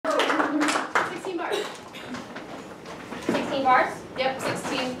16 bars? Yep,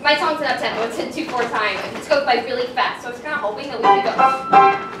 16. My song's an up-tempo, it's in 2/4 time. It goes by really fast, so I was kind of hoping that we could go.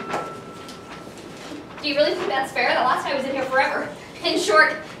 Do you really think that's fair? The last time I was in here forever. In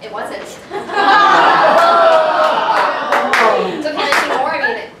short, it wasn't. So can I sing more? I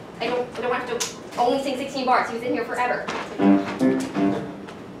mean, I don't have to only sing 16 bars. He was in here forever.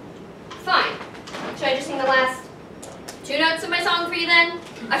 Fine. Should I just sing the last 2 notes of my song for you then?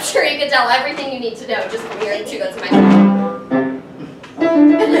 I'm sure you could tell everything you need to know just from hearing 2 notes of my song.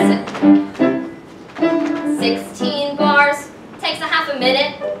 Listen. 16 bars, takes a half a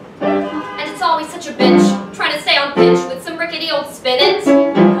minute, and it's always such a bitch, trying to stay on pitch with some rickety old spinach.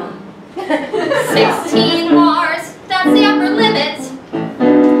 16 bars, that's the upper limit.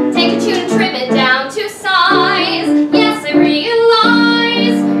 Take a tune and trim it down to size. Yes, I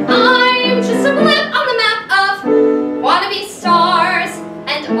realize I'm just a blip on the map of wannabe stars,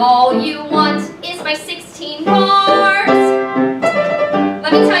 and all you want is my 16 bars.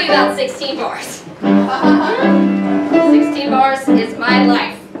 Let me tell you about 16 bars. 16 bars is my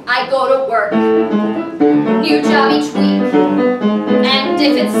life. I go to work, new job each week, and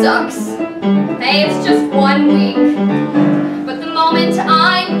if it sucks, hey, it's just 1 week. But the moment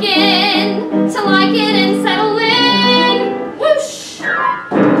I begin to like it and settle in, whoosh,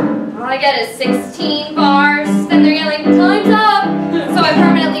 all I get is 16 bars, then they're yelling, time's up! So I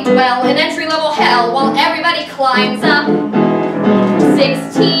permanently dwell in entry-level hell while everybody climbs up.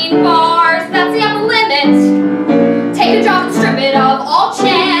 16 bars, that's the upper limit. Take a job and strip it of all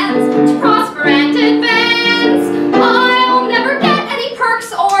chance to prosper and advance. I'll never get any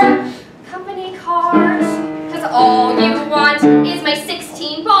perks or company cars, cause all you want is my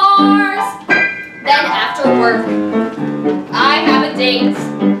 16 bars. Then after work, I have a date.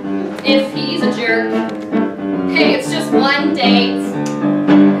 If he's a jerk, hey, it's just 1 date.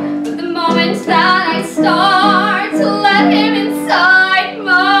 But the moment that I start to let him inside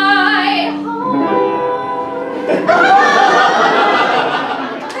my heart,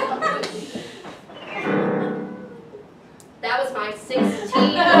 that was my 16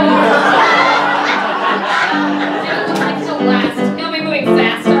 I still last. He'll be moving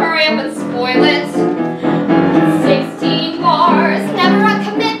fast to hurry up and spoil it. 16 bars, never a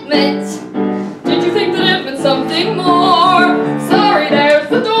commitment. Did you think that it meant something more? Sorry, there's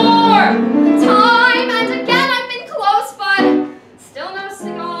the door. Time and again I've been close, but still no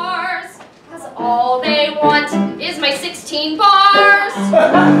cigars. Cause all they want is my 16 bars.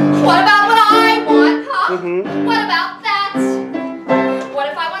 What about what I want, huh? What about that? What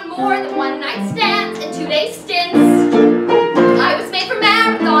if I want more than 1 night stands and 2-day stints? I was made for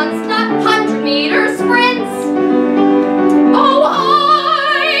marathons, not 100-meter sprints. Oh,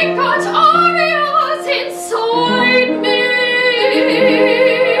 I got Arias inside me.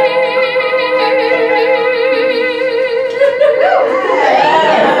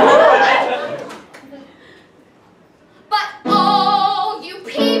 But all you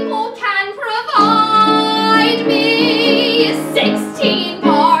people can provide me is 16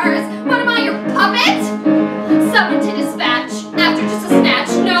 bars. What am I, your puppet? Someone to dispatch after just a snatch.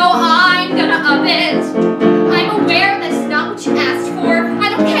 No, I'm gonna up it. I'm aware that's not what you asked for. I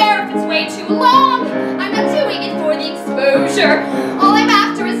don't care if it's way too long. I'm not doing it for the exposure. All I'm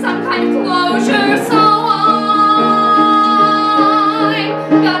after is some kind of closure.